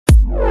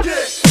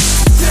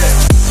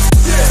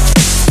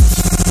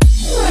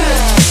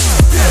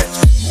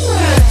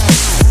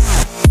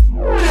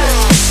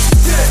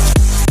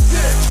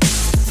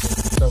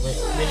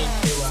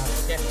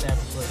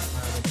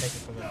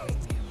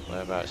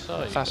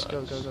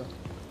Yes, go.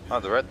 Oh,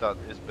 the red dot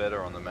is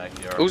better on the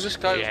Mackie. Who's this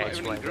guy? Yeah, Who's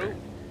it's not even in way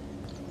group?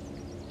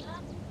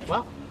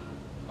 What?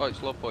 Oh,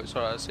 it's low point.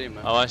 Sorry, I see him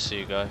now. Oh, I see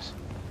you guys.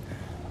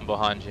 I'm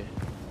behind you.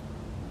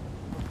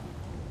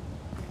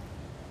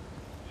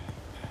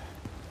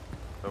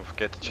 Don't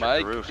forget to check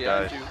Mike, the roofs,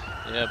 behind guys.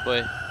 you. Yeah,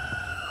 boy.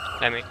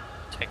 Let me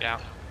take it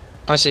out.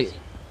 I see.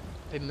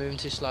 Been moving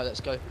too slow.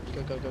 Let's go.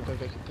 Go.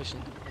 Keep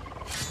pushing.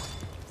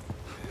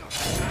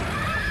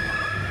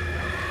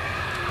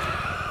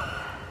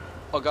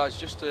 Oh, guys,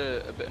 just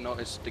a bit of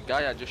notice. The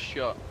guy I just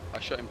shot, I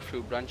shot him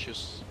through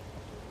branches.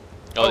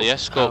 Oh, the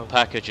escort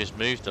package has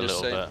moved a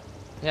Just little say- bit.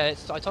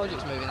 Yeah, I told you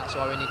it's moving. That's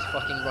why we need to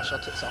fucking rush our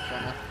tits off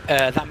right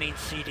now. That means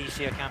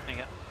CDC are camping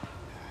it.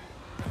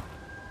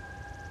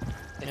 If Yeah,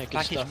 the good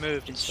package stuff,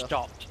 moved good and stuff.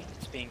 stopped,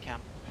 it's being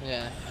camped.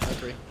 Yeah, I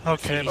agree.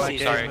 Okay, my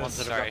Sorry, game is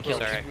sorry.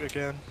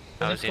 again.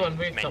 I Let's was go on in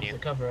rooftops menu. to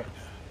cover it.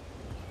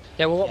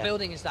 Yeah, well, what Yeah.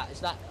 building is that?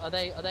 Are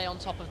they on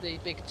top of the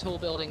big tall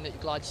building that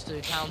glides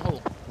to town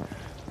hall?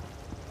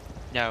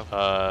 No.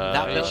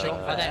 That building-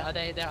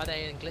 Are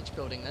they in glitch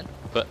building then?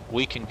 But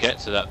we can get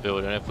to that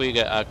building if we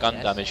get our gun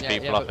Yes, damage yeah,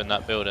 people yeah, up but- in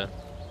that building.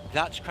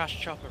 That's Crash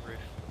Chopper roof.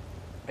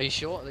 Are you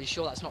sure? Are you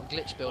sure that's not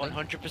glitch building?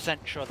 100%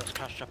 sure that's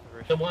Crash Chopper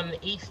roof. The one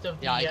east of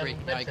the Yeah, I agree.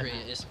 med I agree.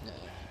 centre. It is. Yeah,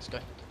 let's go.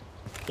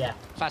 Yeah.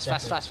 Fast.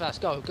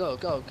 Go.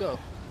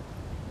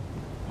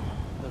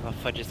 Look how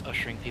Fudge is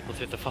ushering people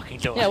through the fucking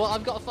door. Yeah, well,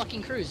 I've got a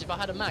fucking cruise. If I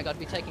had a mag, I'd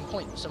be taking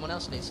point, but someone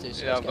else needs to.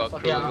 So Yeah, let's I've get got a a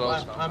fucking crew Yeah, as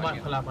well, so I I'm might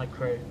hanging. pull out my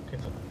crew.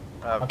 Cause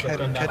I've Can, got gun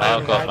can damage.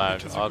 I've got everyone mad,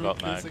 to the I've group,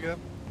 got mad. please,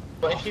 again?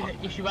 But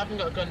if you haven't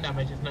got gun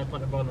damage, there's no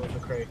point in rolling with the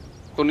crew.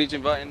 Who needs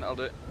inviting? I'll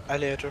do it. I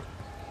later.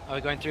 Are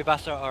we going through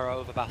Bassa or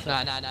over Bassa?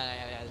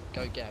 No.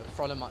 Go get.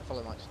 Follow Mike.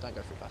 Don't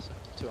go through faster.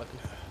 Too open.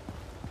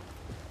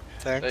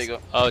 Thanks. There you go.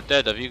 Oh,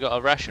 Dead, have you got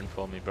a ration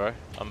for me, bro?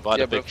 I'm by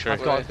Yeah, the big bro,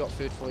 tree. I've got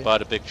food for you. By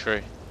the big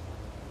tree.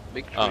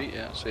 Big tree, Oh.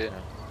 yeah, I see it.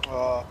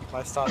 Oh,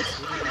 my start is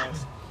really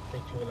nice.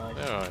 Think you alive.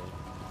 Yeah, alright.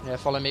 Yeah,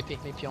 follow me.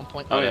 Me on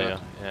point. Oh, yeah.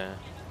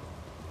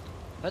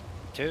 yeah.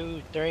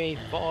 2, 3,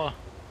 4.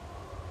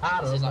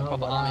 I This don't is like know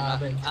proper what army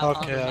I've man. been-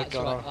 Okay, I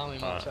got it. Army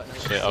man. Alright. Right now.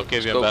 Shit, I'll give you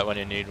Let's a go. back when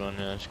you need one.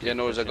 Yeah, just keep Yeah,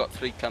 no worries, I pushing. got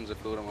 3 cans of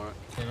food, I'm alright.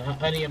 Yeah,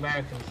 only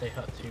Americans say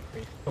hut 2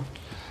 brief.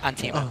 And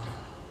team.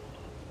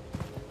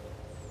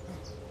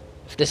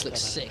 This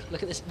looks sick.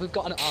 Look at this. We've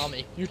got an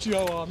army.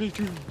 UTO Army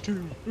 2,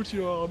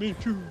 UTO Army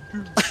 2.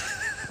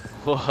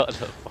 What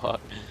the fuck?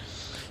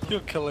 You're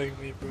killing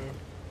me, bro.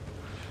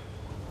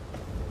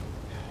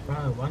 Bro,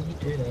 why do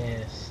you do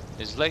this?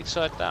 Is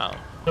Lakeside down?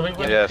 So we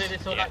went Yes. to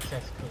this all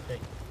access thing.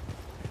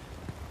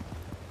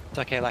 It's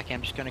okay, Lucky,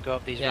 I'm just gonna go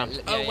up these ramps.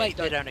 yeah, Oh yeah, wait,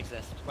 they don't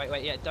exist.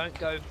 Wait. Yeah, don't.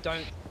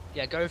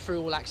 Yeah, go through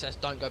all access.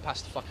 Don't go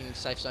past the fucking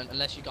safe zone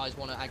unless you guys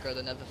want to aggro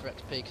the Nether for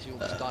XP because you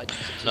almost died.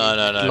 No,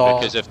 Lol.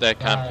 because if they're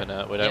camping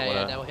it, we don't Yeah, want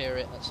to. they'll hear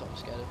it. That's what I'm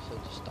scared of. So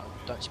just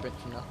don't sprint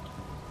from now.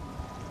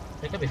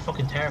 They're gonna be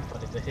fucking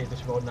terrified if they hear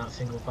this rolling out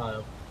single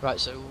file. Right.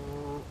 So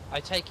I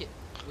take it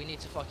we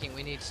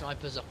need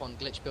snipers up on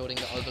glitch building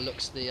that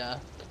overlooks the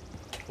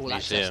all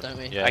access, don't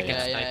we? Yeah, I can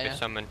yeah. snipe if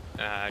someone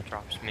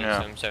drops me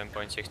Yeah. some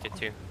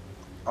 7.62.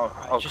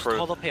 I'll Just crew.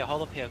 hold up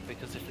here,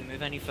 because if we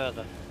move any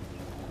further,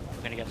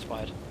 we're gonna get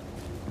spotted.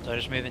 So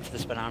just move into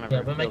this banana Yeah,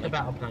 room we'll make a building.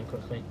 battle plan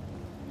quickly.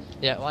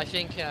 Yeah. Well, I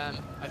think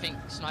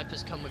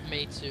snipers come with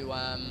me to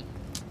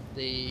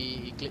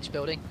the glitch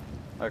building.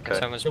 Okay.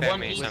 Someone The spare one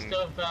me east some.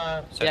 of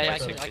Yeah, I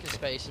 7.62. can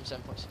spare you some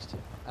 7.62.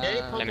 the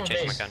only Let me problem check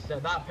my is gun.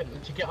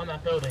 that to get on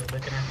that building, they're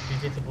gonna have to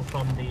be visible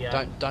from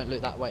the. Don't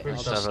loot that way.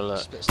 Let's I'll have just a look.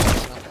 split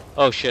stacks now.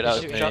 Oh shit, that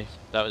was Shoot me. shot.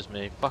 That was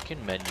me.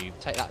 Fucking menu.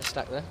 Take that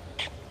stack there.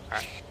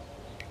 Alright.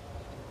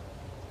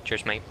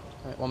 Cheers, mate.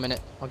 Right, 1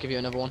 minute. I'll give you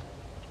another one.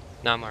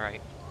 No, I'm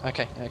alright.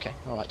 Okay.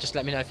 All right. Just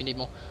let me know if you need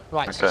more.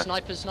 Right. So Okay.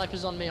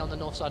 snipers on me on the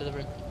north side of the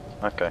room.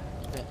 Okay.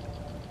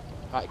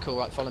 Right. Cool.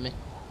 Right. Follow me.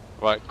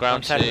 Right, ground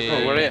One side of the team.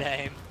 room, where are you?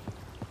 name.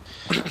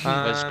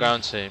 Where's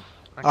ground team?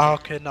 Ah,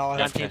 okay, now I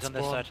Ground have team's on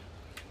this side.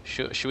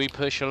 Should we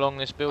push along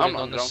this I'm building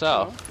not on the drunk,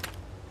 south?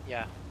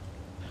 Yeah.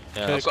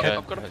 Yeah, Okay, let's okay. go.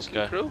 I've got a Let's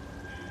fucking go. crew.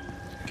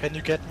 Can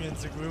you get me in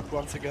the group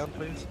once again,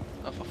 please?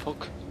 Oh, for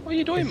fuck. What are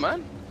you doing,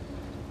 man?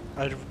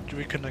 I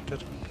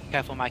reconnected.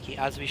 Careful, Mikey.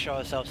 As we show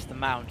ourselves to the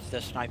mount,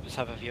 the snipers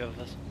have a view of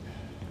us.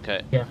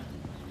 Okay.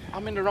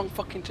 I'm in the wrong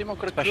fucking team, I've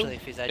got a crew. Especially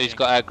if he's edging. Who's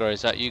got aggro?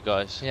 Is that you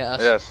guys? Yeah.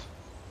 Us. Yes.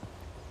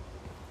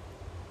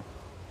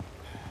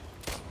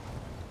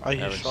 I I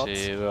hear would shots.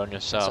 see you. We're on your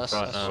south us,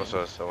 right us. now. What's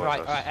us? So Right.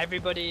 what's All us? right.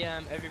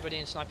 Everybody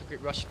in sniper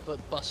group rush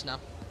bus now.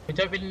 We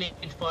don't really need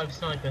 5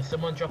 snipers.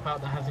 Someone drop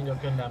out that hasn't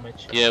got gun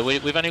damage. Yeah,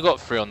 we've only got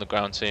 3 on the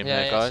ground team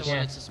Yeah, here, guys. someone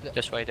Yeah. needs to split.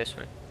 This way, this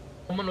way.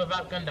 Someone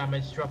without gun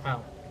damage, drop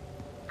out.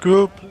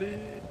 Group, please.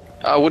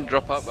 I would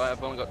drop out, but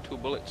I've only got 2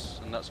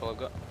 bullets, and that's all I've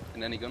got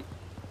in any gun.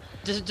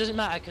 Doesn't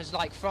matter because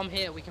like from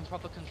here we can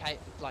proper concave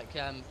like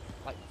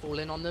fall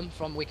in on them.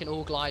 We can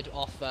all glide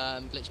off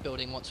glitch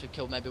building once we've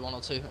killed maybe 1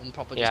 or 2 and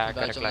proper Yeah, I just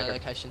got a converge on their glider.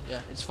 location.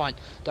 Yeah, it's fine.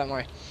 Don't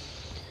worry.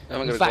 I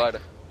haven't In got a fact-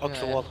 glider.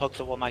 Hug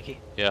the wall, Mikey.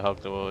 Yeah, hug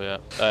the wall, yeah.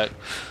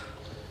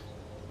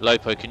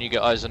 Lopo, can you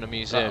get eyes on the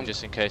museum I'm-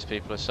 just in case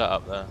people are sat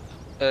up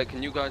there?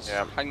 Can you guys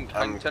Yeah, hang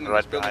I'm 10 in right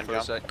this building behind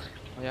for a you. sec?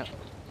 Yeah.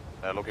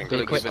 Looking Be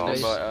good. quick,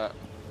 results. please.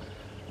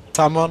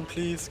 Someone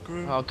please,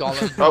 group. Oh,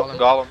 Golem. Oh, Golem.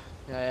 Golem.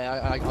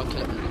 Yeah, I'll kill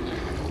him.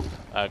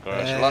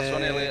 Aggro. Last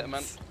one earlier,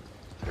 man.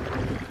 Mid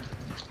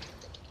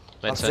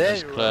There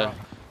center's you clear. are.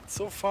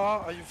 So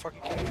far, are you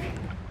fucking kidding me?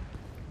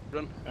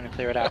 Run. I'm gonna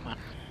clear it out, man.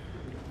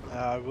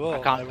 I will. I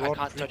can't won't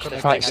touch this reconnect.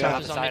 thing. Right, I don't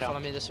have Surfers a on me, sidearm. follow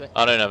me this way.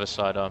 I don't have a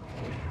sidearm.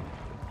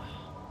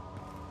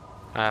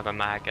 I have a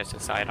mag as a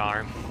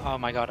sidearm. Oh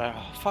my god, oh,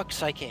 fuck's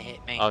sake, it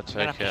hit me. I'll I'm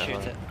gonna take have to it.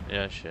 shoot it.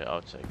 Yeah, shit,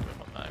 I'll take it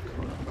on that.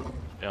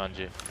 Behind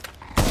you.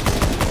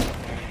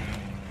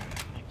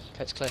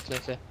 Okay, it's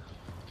clear.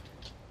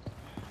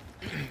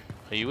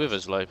 Are you with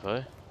us,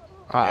 Lopo?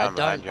 Yeah, I'm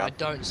behind you. I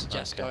don't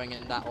suggest Okay. going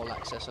in that all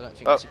access. I don't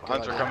think Oh, it's a good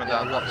Hunter idea. coming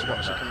Yeah, down.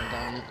 Watch are coming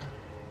down.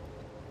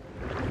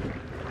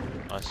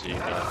 I see you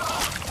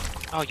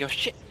guys. Oh, you're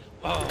shit.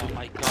 Oh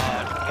my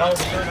god. Oh,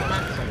 we're going on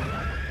that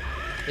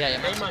side. Yeah, They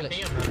Max might glitch.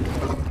 be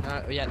on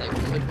that. Yeah, they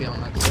could be on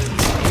that.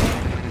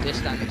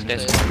 This damage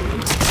This- clear.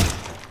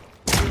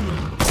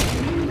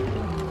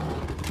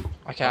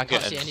 Okay, I'm I can't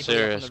getting see anybody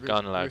serious up on the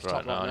gun lag rooftop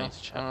right now. I now. need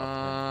to check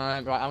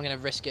my Right, I'm gonna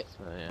risk it.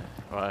 So, yeah.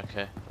 Right,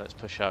 okay. Let's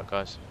push out,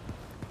 guys.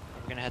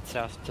 We're gonna head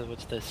south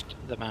towards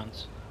the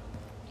mounds.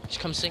 Just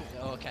come sing.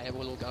 Oh, okay,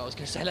 we'll all go. I was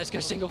gonna say let's go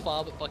single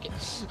file, but fuck it.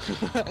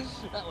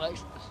 That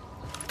works.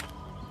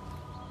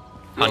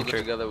 We all Hunter. go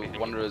together with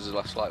Wanderers is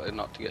less likely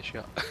not to get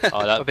shot.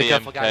 Oh, that But be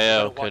careful, guys. We've got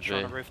BMKL a could watcher on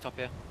be. a rooftop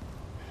here.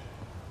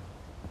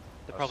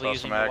 They're I probably saw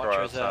using some the aggro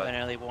watcher as outside.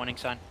 an early warning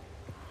sign.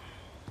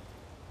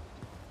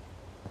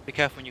 Be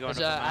careful when you go There's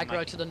into the mound, aggro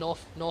Mikey. to the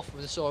north.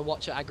 We saw a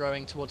watcher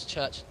aggroing towards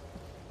church.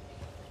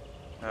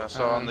 I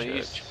saw on the Church.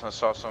 east, I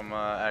saw some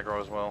aggro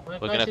as well. We're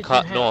gonna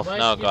cut north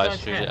now, guys.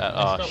 Through the.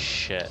 Oh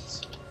shit.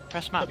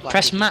 Press map.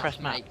 Press Blackie, map, Press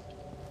map. mate.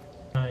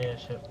 Oh yeah,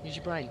 shit. Use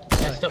your brain. I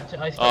stopped.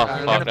 Oh, I'm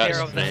fuck, gonna that's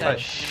peer over the me. edge.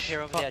 I'm gonna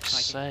peer over the edge,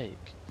 Fuck's Mikey. sake.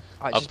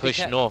 Right, I'll just be push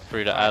careful. north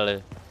through the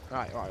alley.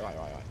 Right.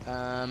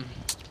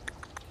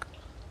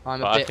 I'm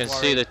a But I bit can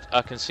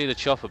worried. see the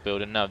chopper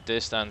building now.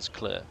 This stands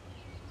clear.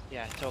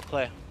 Yeah, it's all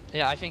clear.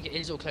 Yeah, I think it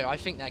is all clear. I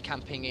think they're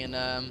camping in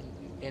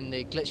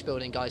the glitch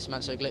building, guys.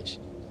 Manso glitch.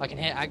 I can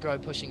hear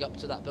aggro pushing up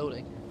to that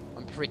building.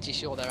 I'm pretty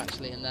sure they're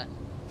actually in there.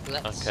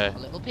 Let's Okay. have a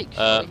little peek.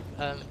 shall we?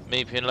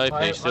 Meepy and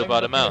Lope still by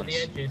the mounts.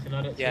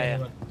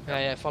 Yeah.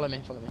 Yeah, follow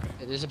me.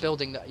 There's a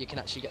building that you can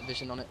actually get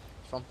vision on it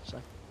from,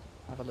 so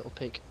have a little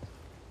peek.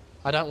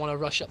 I don't want to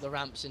rush up the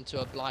ramps into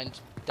a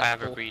blind I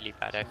have a death really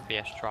bad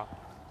FPS drop.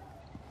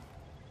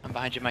 I'm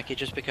behind you, Mikey.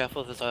 Just be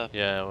careful.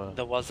 Yeah, well.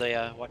 There was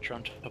a watcher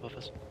on top of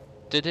us.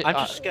 Did it? I'm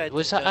just scared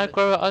Was that, that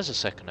aggro at us a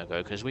second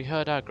ago? Because we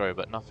heard aggro,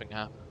 but nothing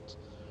happened.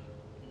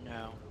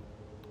 No.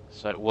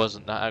 So it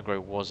wasn't that aggro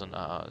wasn't at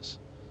us.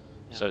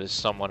 No. So there's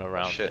someone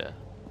around shit. here.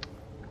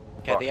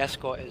 Okay, the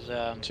escort is.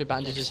 2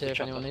 bandages next to here the if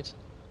anyone chopper. needs.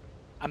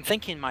 I'm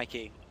thinking,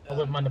 Mikey. I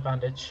wouldn't mind a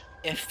bandage.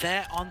 If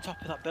they're on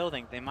top of that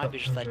building, they might be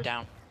just let 100.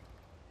 down.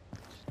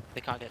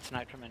 They can't get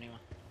sniped from anywhere.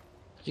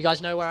 You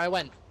guys know where I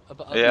went?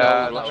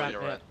 Yeah, that no, ramp,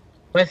 you're yeah. right.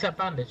 Where's that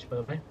bandage, by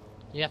the way?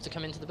 You have to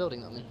come into the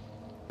building, I mean.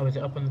 Oh, is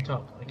it up on the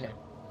top? Okay.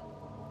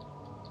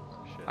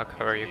 Shit. I'll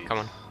cover you. Come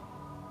on.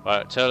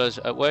 Right, tell us,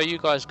 where are you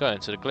guys going?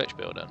 To the glitch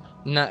building?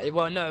 No,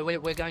 well, no,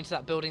 we're going to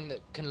that building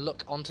that can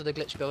look onto the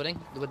glitch building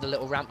with the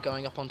little ramp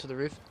going up onto the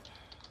roof.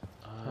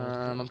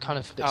 I'm kind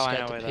of a bit Oh, I scared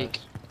know to where that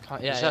peek.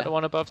 Yeah, Is that the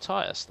one above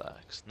tire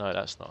stacks? No,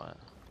 that's not it.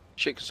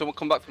 Shit, can someone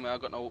come back for me?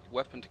 I've got no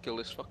weapon to kill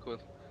this fucker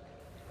with.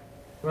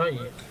 Where are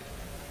you?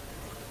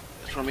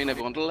 That's what I mean,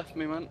 everyone left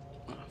me, man.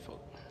 Oh, fuck.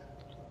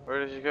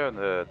 Where did you go in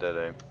the dead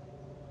aim?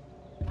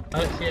 I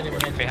don't see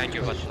anyone else. Behind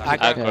you, what's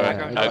Aggro, that?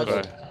 Aggro, aggro.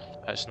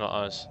 aggro. That's not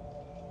us.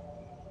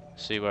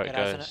 See where it Get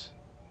us in goes.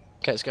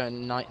 Okay, it's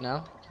going night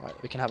now. Right,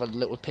 we can have a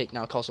little peek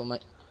now, Cosmo,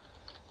 mate.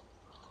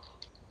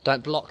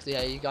 Don't block the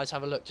you guys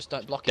have a look, just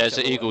don't block it.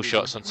 Desert Eagle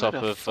shots on top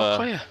of.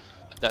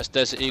 That's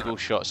Desert Eagle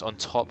shots on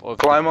top of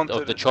Climb onto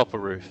the the- chopper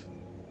roof.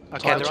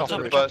 Okay, Top they're on top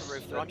of the Bus, chopper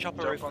roof. They're on chopper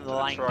jump roof and onto they're the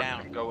lying truck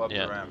down. and go up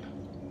Yeah. the ramp.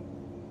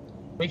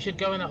 We should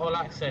go in that all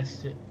access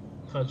to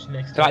Fudge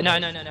next Right,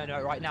 time.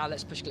 no. Right now,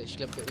 let's push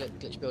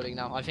glitch building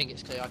now. I think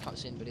it's clear. I can't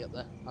see anybody up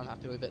there. I'm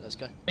happy with it. Let's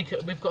go.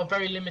 We've got a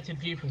very limited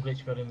view from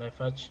glitch building though,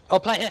 Fudge. Oh,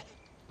 play here.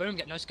 Boom,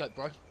 get no scope,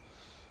 bro.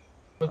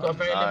 We've got a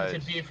very Nice.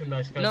 limited view from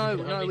those guys. No,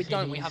 can no, only we see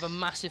don't. We these- have a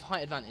massive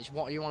height advantage.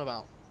 What are you on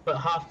about? But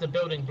half the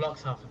building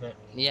blocks half of it.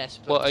 Yes,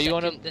 but What, the are you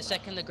on second, the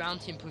second the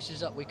ground team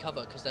pushes up, we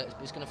cover because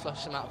it's going to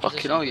flush them out of Fucking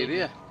position. hell, you're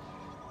here.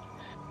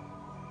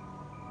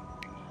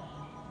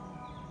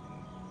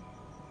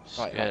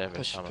 Right, Scared right, every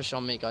push, time. push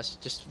on me, guys.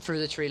 Just through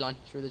the tree line.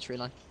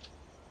 Are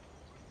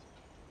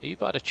you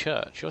by the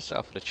church? You're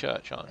south of the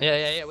church, aren't you?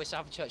 Yeah. We're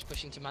south of church,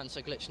 pushing to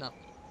Manso glitch now.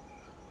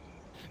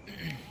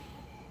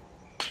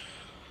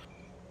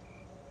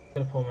 I'm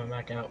gonna pull my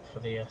mag out for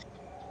the.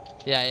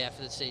 Yeah,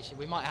 for the siege.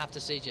 We might have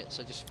to siege it,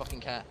 so just fucking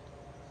care.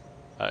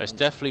 It's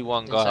definitely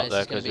one Didn't guy say up this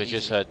there is gonna because we be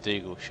just easy. heard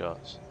deagle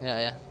shots.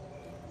 Yeah.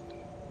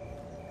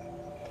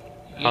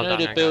 You Hold know on,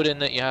 the hang building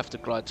that you have to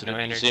glide to the No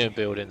energy. museum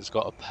building's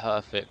got a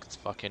perfect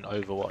fucking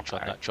overwatch on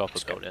Alright, that chopper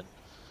let's go. building.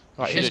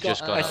 Right, Should've who's got,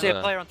 just gone I up see a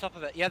there. player on top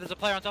of it. Yeah, there's a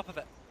player on top of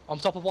it. On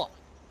top of what?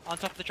 On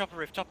top of the chopper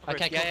roof.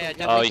 Okay, Yeah, cool.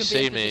 yeah. Oh, we you can be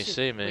see in me, position-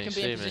 see me, We can be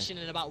see in me. position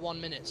in about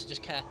 1 minute, so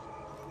just care.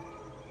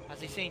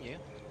 Has he seen you?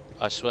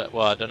 I swear.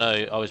 Well, I don't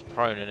know. I was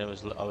prone and I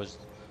was. No,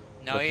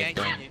 he Looking ain't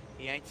down. seen you.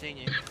 He ain't seen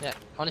you. Yeah,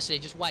 honestly,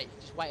 just wait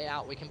it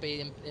out. We can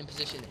be in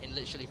position in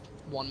literally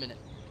 1 minute.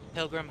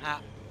 Pilgrim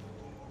hat.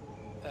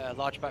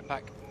 Large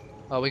backpack.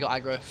 Oh, we got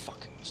aggro.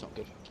 Fuck, it's not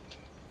good.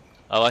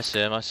 Oh, I see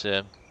him. I see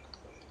him.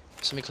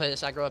 Somebody clear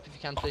this aggro up if you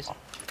can, please.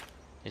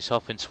 He's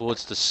hopping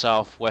towards the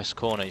southwest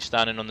corner. He's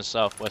standing on the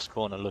southwest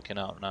corner, looking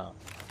out now.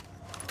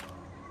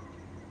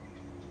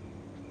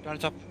 Go on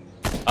top.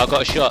 I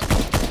got a shot.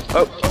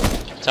 Oh.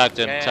 Tagged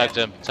him. Yeah. Tagged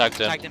him. Tagged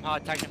him. Tagged him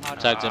hard. Tagged him hard.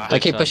 Tagged him. I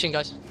big keep time. pushing,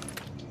 guys.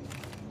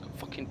 Got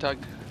fucking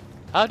tagged.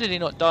 How did he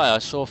not die? I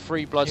saw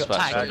 3 blood You got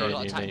spots. tagged. You on got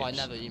you, attacked by mates.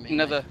 Nether. You mean?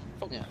 Nether.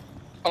 mate? Yeah.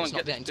 I'll It's not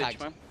get this getting ditch, tagged.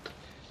 man.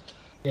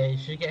 Yeah, you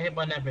should get hit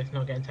by Nether if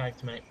not getting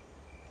tagged, mate.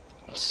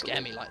 Don't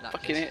scare me like that.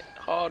 Fucking please. hit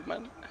hard,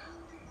 man.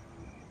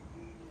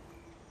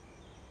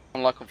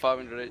 I'm like on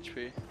 500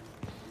 HP.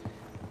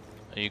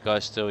 Are you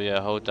guys still?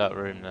 Yeah, hold that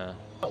room there.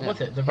 What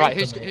was it? The Right,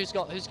 Reaper, mate? who's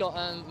got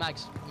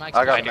mags? Mags.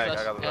 I got first. mag,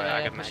 I got the Yeah, mag. yeah,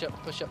 I got push mag.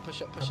 up, push up,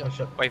 push up, Oh, push up. push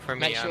up. Wait for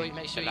me. Make sure you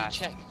the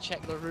check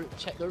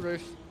last. the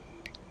roof.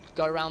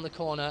 Go around the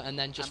corner and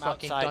then just I'm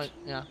fucking outside.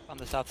 don't. Yeah. On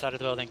the south side of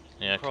the building.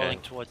 Yeah, okay. Crawling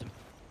towards him.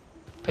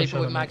 People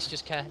with on, mags,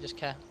 just care.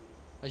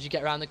 As you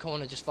get around the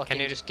corner, just fucking Can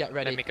you just get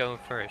Let ready. me go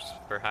first,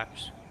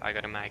 perhaps. I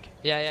got a mag.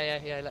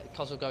 Yeah. Let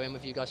Cosel go in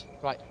with you guys.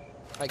 Right,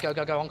 go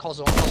on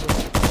Cosel.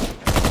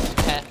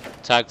 Care.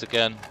 Tagged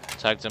again.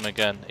 Tagged him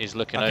again. He's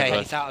looking Okay,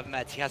 over. he's out of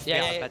meds. He has to be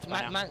out of meds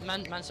by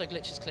now. Man, so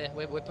glitch is clear.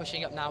 We're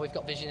pushing up now. We've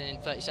got vision in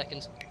 30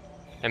 seconds.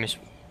 Let me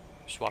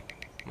swap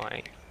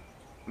my.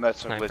 That's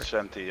a Sniper. glitch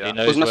empty, He yeah.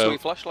 knows Wasn't that where.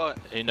 sweet flashlight?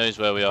 He knows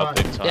where we are, Right.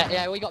 big time.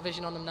 Yeah, we got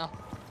vision on them now.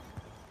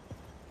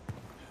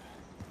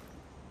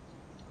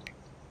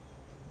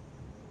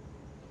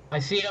 I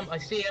see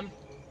him.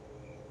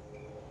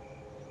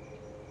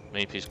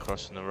 Meepy's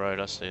crossing the road.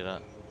 I see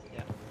that.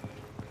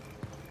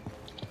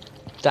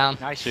 Down.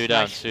 Nice. 2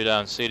 down. nice. 2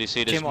 down. See,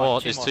 there's more,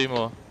 more. two There's more. 2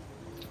 more.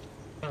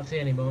 Can't see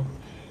anymore.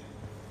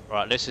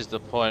 Right, this is the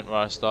point where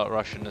I start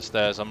rushing the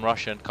stairs. I'm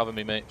rushing. Cover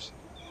me, mates.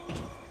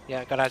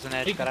 Yeah, got eyes on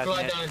edge. You Got can eyes on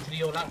slide edge. down into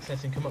the all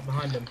access and come up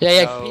behind them.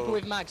 Yeah. So- People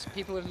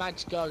with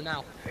mags, go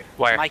now.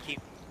 Where? Mikey,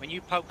 when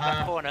you poke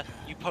that corner,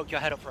 you poke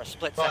your head up for a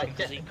split second Right,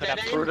 because he could dead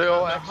have. aim. Through the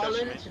all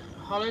access,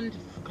 Holland,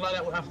 glide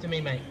out after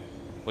me, mate.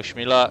 Wish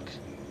me luck.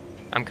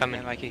 I'm coming.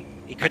 Yeah, Mikey.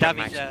 He could got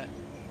have his. mags.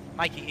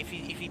 Mikey, if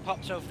he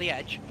pops over the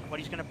edge, what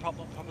he's gonna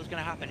probably's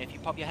gonna happen if you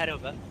pop your head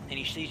over and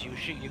he sees you, he'll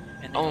shoot you,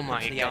 and then Oh he'll come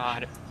my to the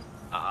god. edge.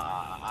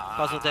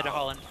 Puzzle did a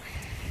Holland.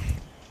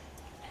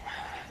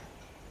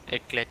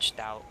 It glitched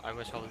out. I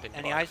was holding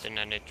Any bars eyes? and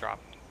then it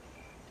dropped.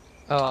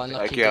 Oh,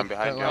 unlucky. Okay, I'm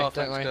behind Don't you. worry, Oh, don't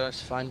thanks, worry. guys.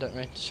 It's fine, don't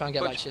worry. Just try and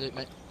get back to your loot,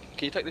 mate.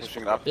 Can you take this?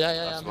 Pushing up. Yeah,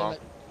 That's I'm long. in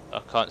it. I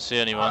can't see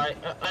anyone. Alright,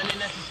 only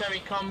necessary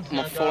comms I'm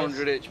now, on guys.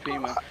 400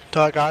 HP, man.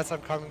 Guys,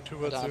 I'm coming I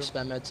towards don't have you.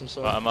 spare meds, I'm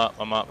sorry. Right,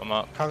 I'm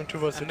up. Coming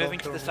towards I'm you. moving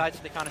to don't the kill side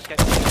so they can't escape.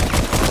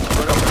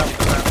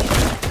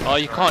 Oh,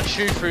 you can't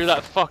shoot through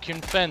that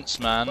fucking fence,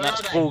 man. Where That's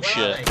are they?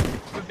 bullshit.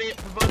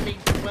 Provide me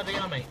where they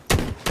are, mate.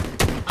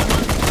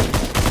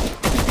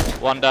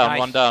 One down, Nice.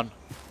 one down.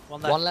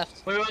 One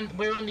left. We're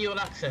on the all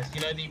access.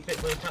 You know the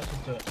bit we're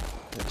attached to it.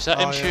 Is that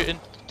him Oh, yeah. shooting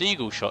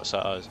deagle shots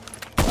at us?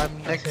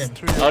 I'm next him.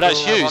 to you. Oh,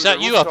 that's you. on Is that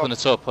the you up rooftop. on the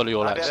top of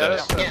your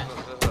access? Yeah.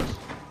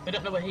 We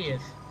don't know where he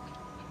is.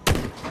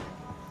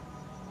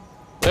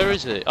 Where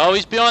is he? Oh,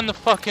 he's behind the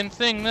fucking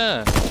thing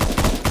there.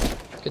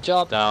 Good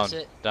job. Down, That's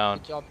it. down.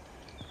 Good job.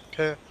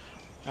 Okay.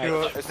 Right.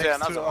 You're Is next there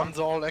to another on one?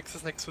 the all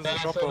access next to the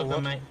That's shop all or of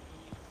them, what? mate.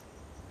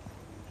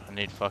 I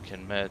need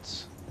fucking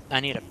meds. I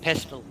need a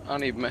pistol. I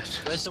need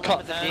meds. Where's the Cut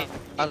one with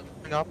the D?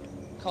 Coming up,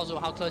 Cosel,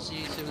 how close are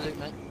you to the loot,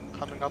 mate?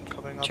 coming up,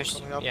 coming up, Just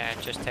coming up. yeah,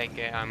 just take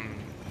it. I'm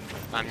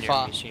near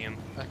Far. museum.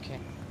 Okay.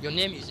 You're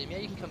near museum, yeah?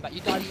 You can come back.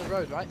 You died on the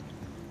road, right?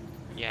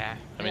 Yeah,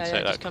 Let me yeah, take yeah,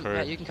 that just come, crew.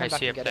 yeah, you can come I back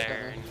see and up get it, there.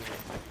 don't worry.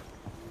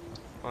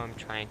 Well, I'm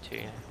trying to.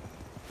 Yeah.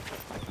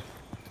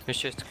 It's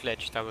just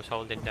glitched. I was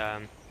holding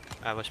down.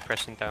 I was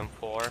pressing down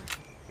 4,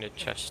 and it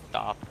just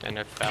stopped and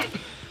it fell.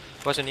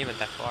 It wasn't even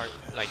that far,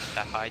 like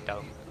that high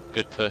though.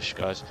 Good push,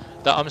 guys.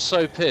 That I'm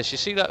so pissed. You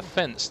see that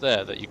fence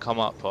there that you come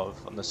up of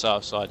on the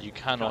south side? You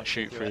cannot Can't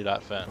shoot do through it.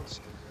 that fence.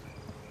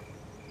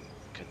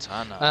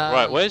 Katana. Um,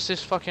 Right, where's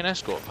this fucking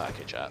escort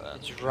package at then?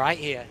 It's right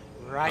here.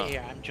 Right Oh.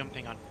 here. I'm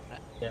jumping on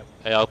it.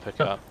 Hey, I'll pick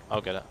it up.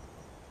 I'll get it.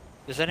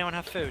 Does anyone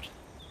have food?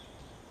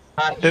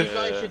 You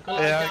guys should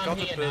glide Yeah, I down got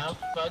here the bit. now,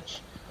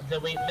 Fudge.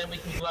 Then we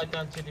can glide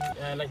down to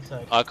the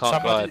lakeside. I can't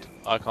Somebody- glide.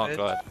 I can't It-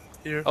 glide.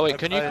 Here. Oh wait,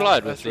 can you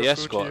glide with the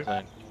escort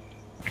thing?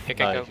 I can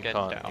No, go you get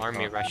can't, the you army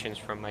can't. rations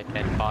from my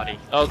dead body.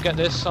 Oh, get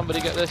this.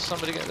 Somebody get this.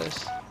 Somebody get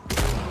this.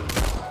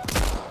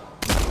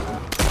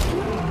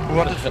 Who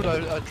wanted food?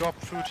 I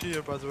dropped food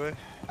here, by the way.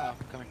 Oh, I'm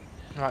coming.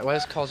 Right,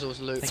 where's Cosel's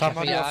loot?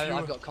 Somebody yeah, of you-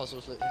 I've got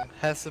Cosel's loot here.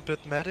 Has a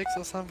bit medics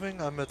or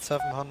something? I'm at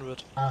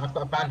 700. I've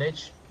got a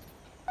bandage.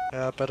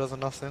 Yeah, better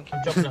than nothing.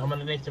 I'm dropping it. I'm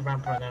underneath the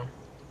ramp right now.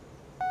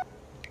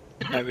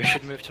 No, we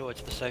should move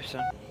towards the safe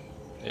zone.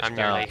 It's I'm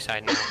near down.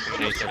 lakeside now.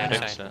 We need to Other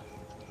fix side. it.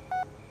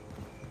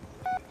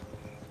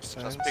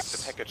 Just pick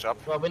the package up.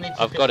 Well, we need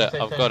to I've fix got the it.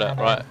 safe I've zone got it.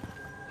 now. Right.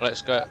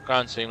 Let's go.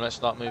 Ground team. Let's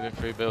start moving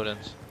through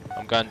buildings.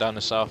 I'm going down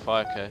the south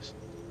firecase.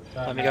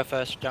 Let me go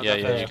first. Don't Yeah,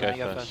 go yeah, first. you go Let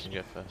me first. You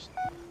go first.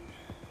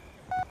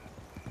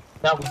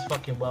 That was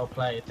fucking well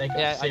played. They got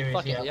Yeah, I seriously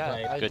fucking,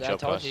 outplayed. yeah, Good I job,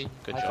 told guys. you.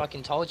 Good I job.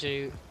 fucking told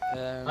you.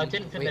 I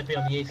didn't think they'd be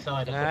on the east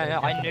side. No, thought no, they'd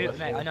I definitely knew, west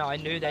mate. wall. I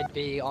knew they'd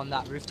be on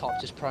that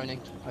rooftop just proning.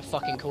 I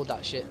fucking called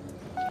that shit.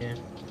 Yeah.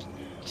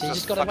 So you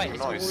just gotta wait.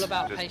 It's all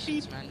about Just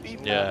patience, man.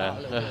 It's all Yeah. about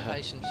a little bit of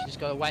patience. You just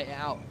gotta wait it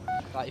out.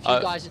 Like if you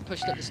guys had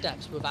pushed up the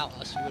steps without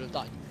us, we would have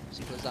died.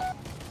 Simple as that.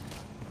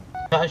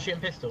 Got a shooting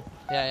pistol.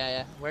 Yeah, yeah,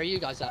 yeah. Where are you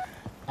guys at?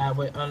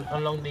 We're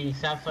along the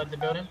south side of the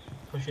building,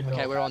 pushing north.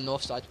 Okay, we're on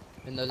north side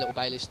in the little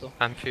Bailey store.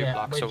 I'm a few Yeah,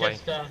 blocks we're away.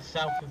 just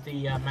south of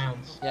the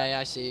mounds. Yeah, yeah,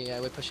 I see you. Yeah,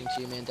 we're pushing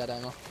to you, me and Dead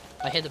Owner.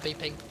 I hear the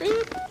beeping.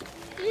 Beep,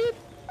 beep.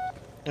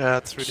 Yeah,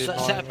 it's really Set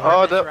annoying. a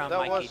Oh, perimeter around that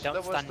Mikey. was Don't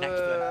that was stand next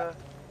to him.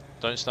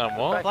 Don't stand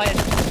what?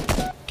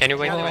 Players. Can you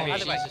wait Oh, for me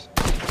Jesus.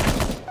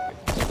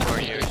 before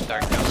you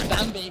start going?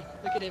 Bambi,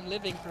 look at him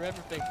living through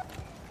everything.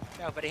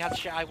 No, but he has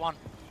shit I want.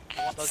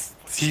 I want those.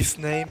 These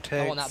name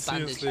I want tags, that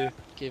bandage.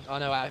 seriously. Oh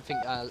no, I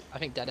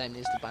think Dead Aim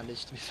needs the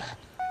bandage to be fair.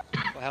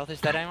 What health is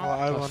that aim Oh, on?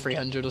 I Or want...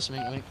 300 or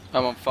something, I think.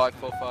 I'm on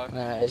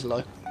 545. It's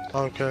low.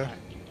 Okay.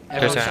 Everyone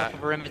There's set a- up a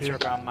perimeter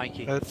around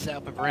Mikey. It's- Set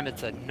up a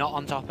perimeter, not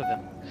on top of him.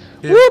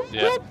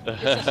 Yeah.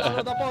 It's the son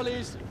of the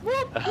police!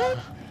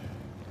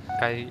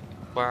 Guy,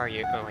 where are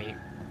you? Oh, wait.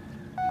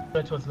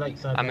 Go towards the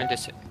lakeside. I'm in there.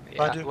 this.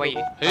 I do Wait,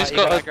 global. Who's You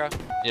got a... aggro?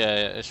 Yeah,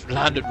 yeah, it's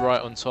landed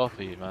right on top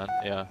of you, man.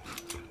 Yeah.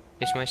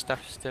 is my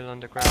stuff still on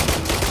the ground?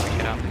 Pick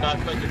it up. No, I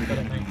thought you've got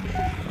it, mate.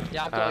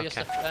 Yeah, I've got all your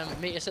Okay. stuff.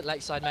 Meet us at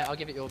Lakeside, mate. I'll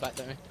give it you all back,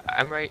 don't we?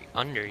 I'm right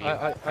under you.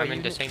 Are I'm you in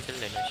the mi- same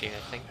building as you,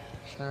 I think.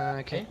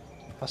 Okay.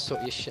 I'll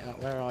sort your shit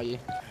out. Where are you?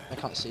 I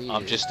can't see you.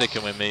 I'm just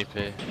sticking with me,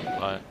 P.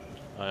 Right.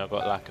 I've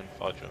got lack and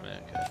fudge on me,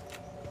 okay.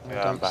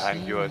 Yeah, I'm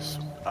behind you.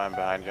 I'm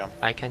behind you.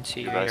 I can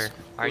see you You guys- either.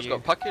 Are Who's you?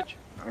 got package?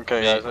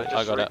 Okay, Yeah, guys, I I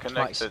just got it.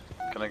 reconnected.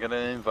 Can I get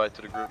an invite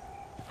to the group?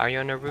 Are you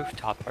on a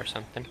rooftop or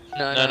something?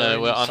 No,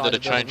 we're under inside the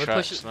building. train We're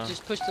tracks pushing- now.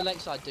 Just push the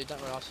Lakeside, dude.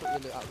 Don't worry. I'll sort your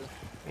loot out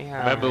there. Yeah.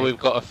 Remember, alright. we've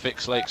got to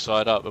fix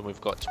Lakeside up and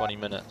we've got 20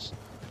 minutes.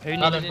 Who I'll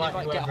needed an invite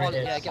invite? Get whoever it Holland,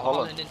 is. yeah, get Holland.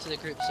 Holland into the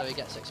group so he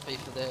gets XP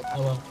for the.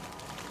 Oh well.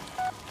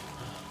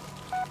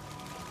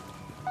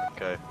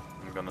 Okay,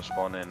 I'm gonna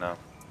spawn in now.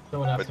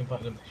 Someone else But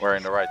invite them.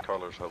 Wearing the right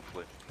colors,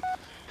 hopefully.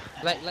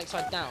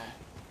 Lakeside down.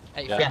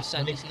 85%. Yeah,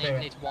 we need Just to clear it.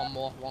 needs one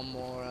more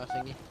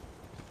thingy.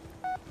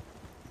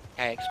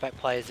 Okay, expect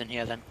players in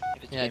here then.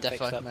 If it's Yeah, being fixed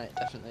definitely, up. mate.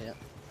 Definitely,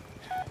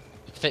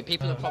 yeah.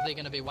 People are probably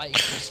going to be waiting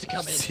for us to come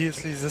in.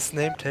 Seriously, this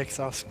name tags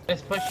us.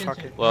 Let's push into.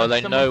 Fucking- Well,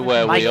 they someone know push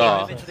where into we Mikey, the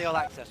are. move into the all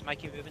access.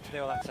 Mikey, move into the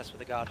all access with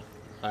the guard.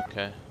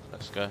 Okay,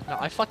 let's go. No,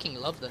 I fucking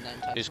love the name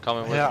tag. Who's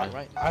coming with Yeah, me?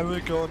 Right. I will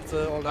go on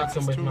the all I access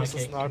can with too my as a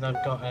kick, because sniper.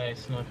 I've got a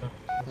sniper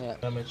Yeah.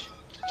 damage.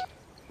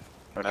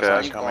 Okay,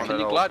 That's I'm how coming you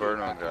in all glide burn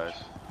with on, guys.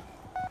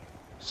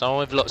 Someone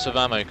with lots of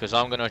ammo, because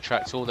I'm going to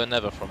attract all the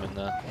Nether from in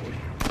there.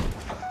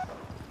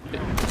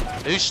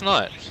 Who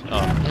sniped? Oh,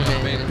 I'm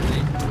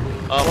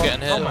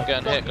getting hit, Oh my I'm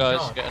getting hit, fucking guys.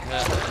 God. Getting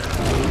hit.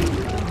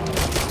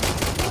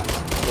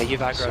 Yeah,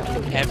 you've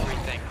aggroed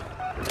everything.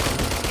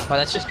 Well,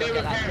 let's Just just go go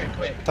get repair that. it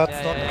quick. That's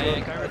Yeah, not yeah, good.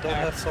 yeah, go I don't repair.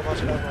 have so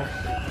much ammo.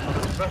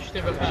 Rush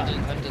to repair.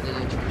 Under the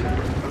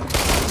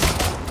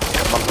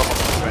Come on,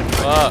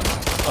 Fuck.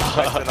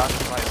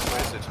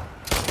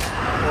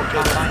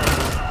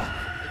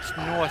 It's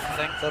north, I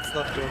think. That's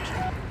not good.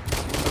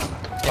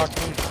 Fuck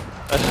me.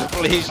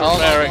 Please Oh,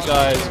 repair no, it, no.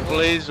 guys.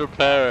 Please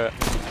repair it.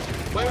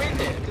 Where is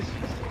it?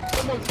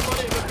 Someone spot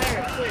it and repair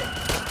it quick.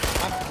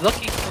 I'm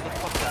looking for the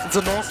fucker. It's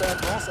a north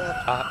end, north end.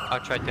 I'll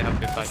try to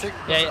help you I fight. think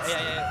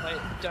Yeah. Wait,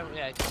 don't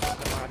worry, I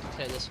can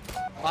clear this.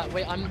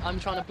 Wait, I'm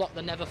trying to block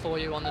the Nether for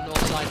you on the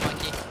north side,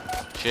 Mikey.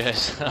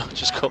 Cheers. I've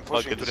just got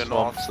pushing fucking to the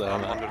north. swamps there,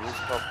 I'm on man. the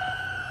rooftop.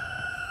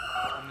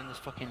 I'm in this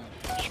fucking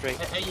straight.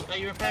 Are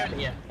you repairing it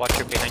yet?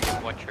 Watcher behind you,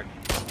 watcher.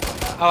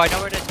 Oh, I know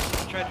where it is.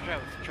 It's Trader Joe.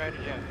 It's Trader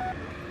Joe.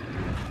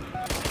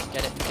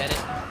 Get it.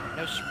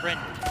 No sprint.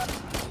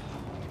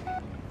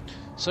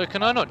 So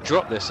can I not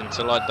drop this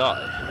until I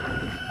die?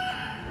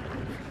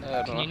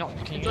 Can you not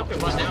Drop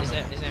it right now. is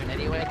there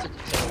any way to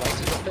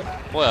drop it?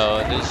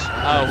 Well,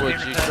 how would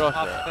you drop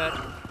Half it?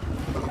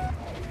 third.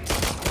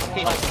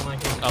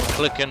 I'm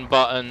clicking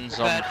buttons,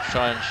 I'm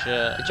trying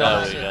shit. Good There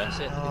job, we go. that's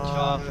it.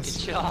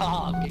 Good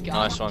job. Good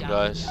Nice one,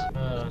 guys.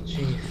 Oh,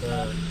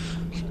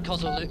 jeez.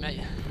 Cosmo loot,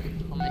 mate.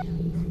 On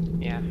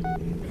me. Yeah.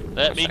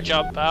 Let me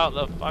jump out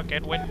the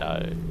fucking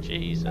window.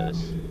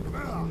 Jesus.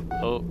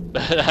 Oh,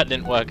 that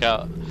didn't work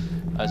out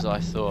as I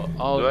thought.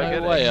 Oh, Do I no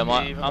get way. XP Am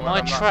I even when I'm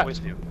not trapped?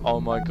 with you? Oh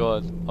my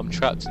god. I'm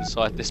trapped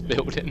inside this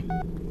building.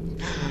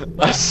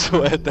 I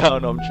swear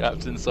down, I'm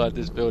trapped inside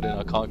this building.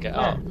 I can't get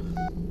out.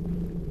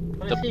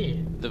 Where's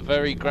he? The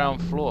very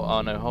ground floor.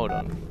 Oh no, hold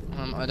on.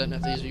 I don't know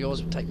if these are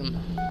yours. Take them.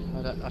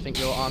 I think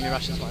your army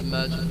rations might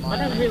merge with mine.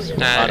 I don't hear you.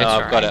 Nah, Oh no, it's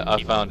I've got alright. it. I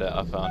Keep- found it.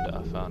 I found it.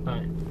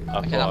 Right. I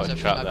Okay, thought that I was was everything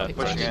trapped I've there. picked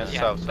for a up. second. Yeah, Yeah,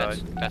 south that's,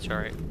 side. that's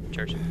alright.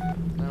 Cheers.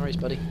 No worries,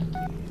 buddy.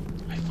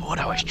 I thought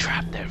I was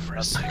trapped there for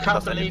a second. I can't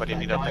Does believe anybody that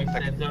need a guy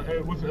backpack? said that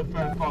it wasn't a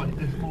third party,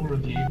 there's 4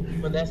 of you,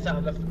 when they're sat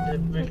on the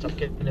rooftop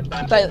getting in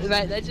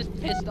They're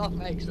just pissed off,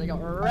 mate, because they got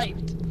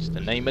raped. It's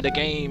the name of the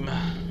game.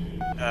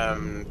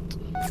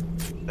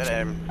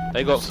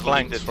 They got just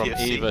flanked leave the from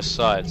TFC. either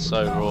side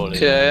so rawly.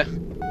 Yeah.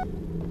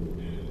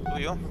 Do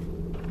you?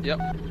 Yep.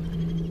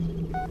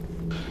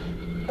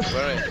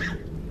 Where are you?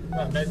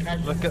 Well, no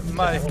casualties. Look at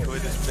Mike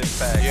with his big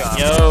bag. Yeah.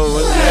 Yo,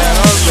 what's going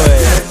on,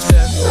 boys?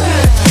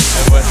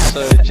 Everyone's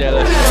so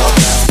jealous right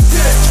now.